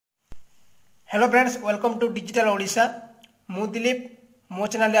Hello friends, welcome to digital Odisha. मु दिलीप, मो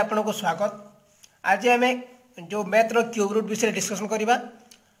channel आपन को स्वागत। आज आम जो मैथ रो क्यूब रूट विषय डिस्कशन करवा।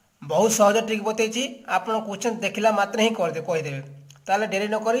 बहुत सहज ट्रिक बतई आप क्वेश्चन देखला मात्र ही कहीदेवे। ताले डेरी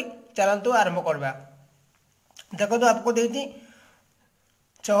नक चलतु आरंभ करवा। देखो आपको देती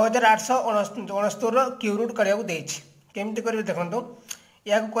 6869 क्यूब रूट करने केमती करेंगे देखो।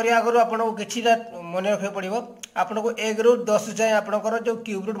 या करने आगु आपको किसी मन रखा पड़ो। आपको 1 ରୁ 10 जाए आपंकर जो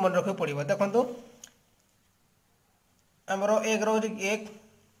क्यूब रूट मन रखा पड़ो। देखो आमर 1 रो 1,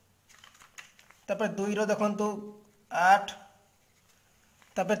 तापर 2 रो देखु 8,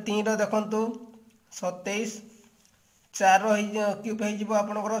 तापर 3 रो देखु 27, 4 रो क्यूब हो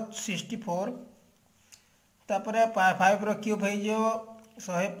आपंकर 64, तापर 5 रो क्यूब हो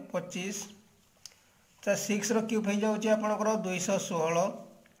 125, 6 रो क्यूब हो जाऊँगी आपंकर 216,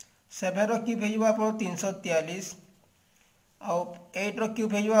 7 रो क्यूब हो आप 343, आउ 8 रो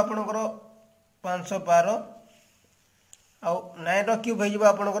क्यूब हो आपंकर 512, आउ 9 रो क्यूब हो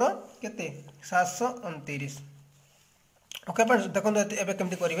आपंकर केते 729। ओके फ्रेंड्स, देखो एबे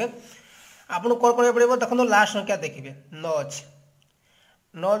केमती करेंगे। आपको कौन करने पड़ो देखो। लास्ट संख्या देखिए 9 अच्छे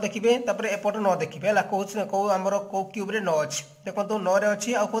 9 देखिए, तापर एपटे 9 देखिए है कौ आमर कौ क्यूब 9 अच्छी। देखो 9 रे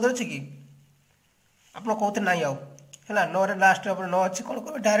अच्छी आउ कौन अच्छी कि आप कौन ना आउ है 9 रे लास्ट 9 अच्छी। कौन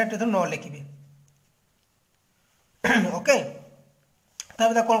करेंगे डायरेक्ट 9 लिखिए। ओके,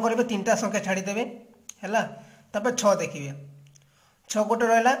 तापर कौन करेंगे 3टा संख्या छाड़देवे है। तापर 6 देखिए, 6 गोटे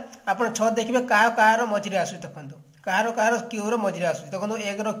रहा। आप 6 देखिए कह मझे आस देखो कह क्यू मझे आस देखो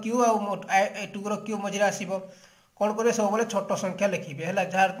 1 रो क्यू आउ 2 रो क्यू मझे आसो। कौन करेंगे सब छोट संख्या लिखिए है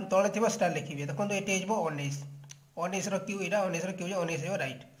जहाँ तले थी से लिखिए। देखो ये हो 19, 19 रो क्यू यहाँ 19 रो क्यू 19 हो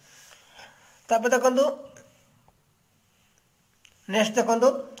रईट। तापर देखो नेक्स्ट देखो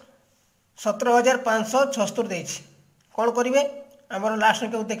 17,576 देती। कौन करेंगे आमर लास्ट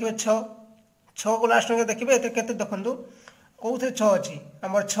संख्या देखिए 6 को लास्ट संख्या देखिए के देखो कौ 6 अच्छी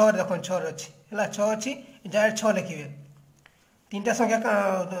आम 6 देख 6 अच्छी है 6 अच्छी डायरेक्ट 6 लिखिए। 3टा संख्या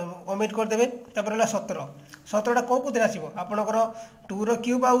ओमिट करदे। तापर 17टा कौ कौन आसो आपंकर 2 रो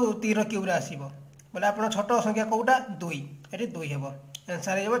क्यूब आउ 3 रो क्यूब आसो बोले आप छोट संख्या कौटा 2 ये 2 हम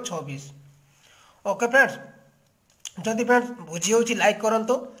आंसर हो 26। ओके फ्रेंड्स, जदि फ्रेंड्स बुझी हो लाइक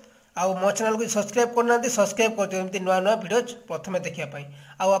करूँ आउ मो चैनल को सब्सक्राइब करना सब्सक्राइब कर दियो। नुआ नुआ वीडियो प्रथम देखापी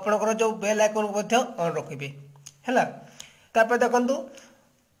आपंकर जो बेल आइकन ऑन रखिए है। तापर देखो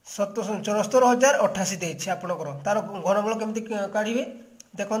 74,088 देती आपंकर तार घनमूल केमती काढ़े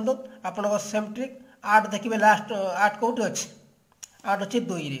देखो। आपंकर सेम ट्रिक 8 देखिए लास्ट 8 कौटी अच्छी 8 अच्छी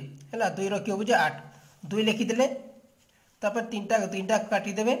 2 रे है 2 रो क्यूब 8 2 लिखिदे। तापर 3टा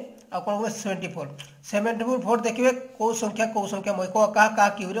काटिदेवे आ कौन 74 देखिए कौ संख्या क्या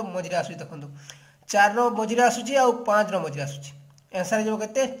क्यूब मझे आस देखो 4 रो मझे आसूँ आ 5 रो मझे आसूँ आंसर हो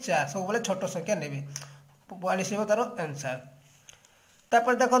 4 सब छोट संख्या ने 42 हो तार आंसर।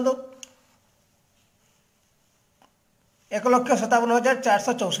 तापर देखो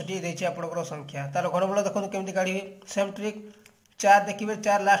 1,57,464 देती आपंकर संख्या तार घनमूल देखो केमती काढ़े सेम ट्रिक 4 देखिए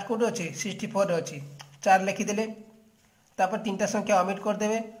 4 लास्ट कौट अच्छी 64 अच्छी 4 लिखिदे। तापर 3टा संख्या ओमिट करदे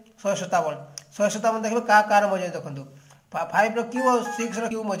 157 देखिए क्या मझे देखो 5 रो क्यू और 6 रो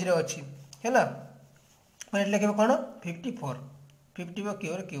क्यू मझे अच्छी है लिखे कौन 54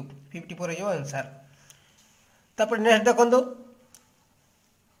 50 क्यूब 54 हो आंसर। तापर नेक्स्ट देखो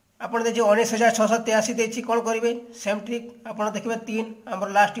आपड़ देखिए 19,683 देती। कौन करेंगे सेम ट्रिक आप देखिए 3 आम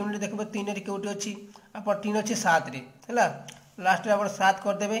लास्ट यूनिट देखिए 3 क्यूटी अच्छी आप 3 अच्छी 7 रे है लास्ट आप 7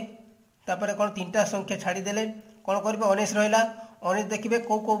 करदे। तापर कौन 3टा संख्या छाड़देले कौन करेंगे 19 रहा 19 देखिए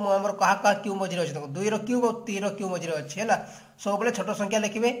कौ कौ आम क्या क्यू मझे अच्छे देखो 2 रो क्यूब और 3 रो क्यूब मझे अच्छी है सब छोट संख्या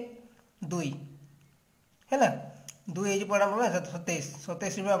लिखिए 2 है 2 पड़ा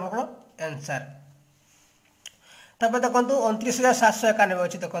 27 आंसर। तापर देखो 29,791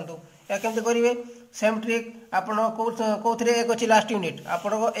 अच्छी देखो या केमती करेंगे सेम ट्रिक आप कौन 1 अच्छी लास्ट यूनिट आप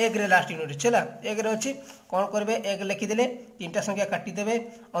 1 रे लास्ट यूनिट है 1 रे अच्छी कौन करेंगे 1 लिखिदे 3टा संख्या काटिदेवे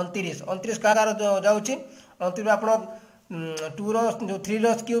 29 क्या जाऊँगी 29 आप 2 रो जो 3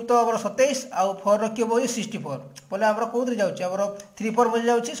 रो क्यूब तो आम 27 आउ 4 रो क्यूब हो 64 बोले आम कौन जाऊँगी आम 3 4 मजे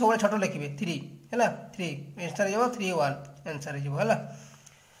जाऊँगी सब छोट लिखिए 3 है 3 आंसर हो 3 1 आंसर हो।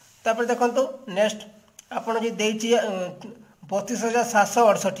 तापर देखो नेक्स्ट आपड़ जी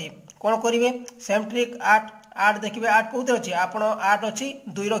 32,768 कौन करेंगे सेम ट्रिक 8 देखिए 8 कौन अच्छी आप 8 अच्छी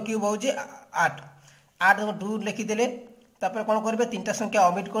 2 रो क्यूब हो 8 2 लिखिदे। तापर कौन करेंगे 3टा संख्या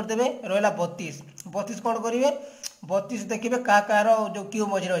ओमिट करदे रहा 32 कौन करेंगे 32 देखिए क्या जो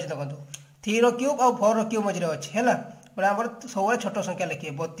क्यूब मझे अच्छे देखो 3 रो क्यूब और 4 रो क्यूब मझे अच्छी है बोले आम सब छोट संख्या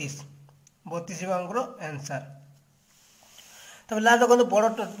लिखिए 32 आंसर। तब लास्ट देखो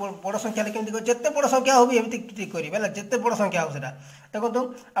बड़ बड़ संख्या केमती जिते बड़ संख्या हो एमती ट्रिक करेंगे जिते बड़ संख्या हो सेटा देखो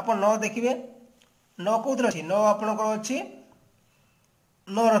आप 9 देखिए 9 कौन अच्छी 9 आपंकर अच्छी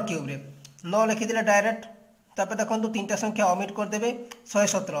 9 क्यूब्रे 9 लिखिदे डायरेक्ट तापर देखो 3टा संख्या अमिट करदे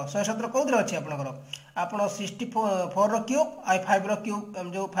 117 117 कौन अच्छी आपंकर आप 64 क्यूब आई 5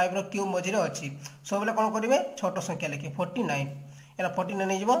 क्यूब जो 5 क्यूब मझे अच्छी सब बेले कौन करेंगे छोट संख्या लिखे 49 एना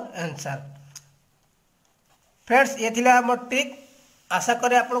 49 हो आंसर। फ्रेंड्स ये थिला हमर ट्रिक आशा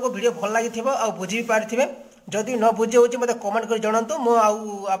करे आपको वीडियो भल लगी आ बुझी भी पारिथिबे जदि न बुझे होची मते कमेंट कर जणांतु मो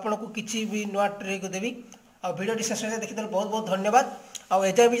आपको किसी भी नुआ ट्रिक देवी आ वीडियो शेष देखिए बहुत बहुत धन्यवाद आ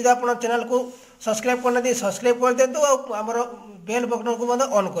एजा भी जब आप चैनल को सब्सक्राइब करना दी सब्सक्राइब कर दिंतु आमर बेल बटन को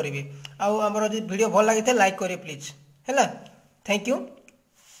ऑन करेंगे आमर वीडियो भल लगी लाइक करेंगे प्लीज है। Thank you.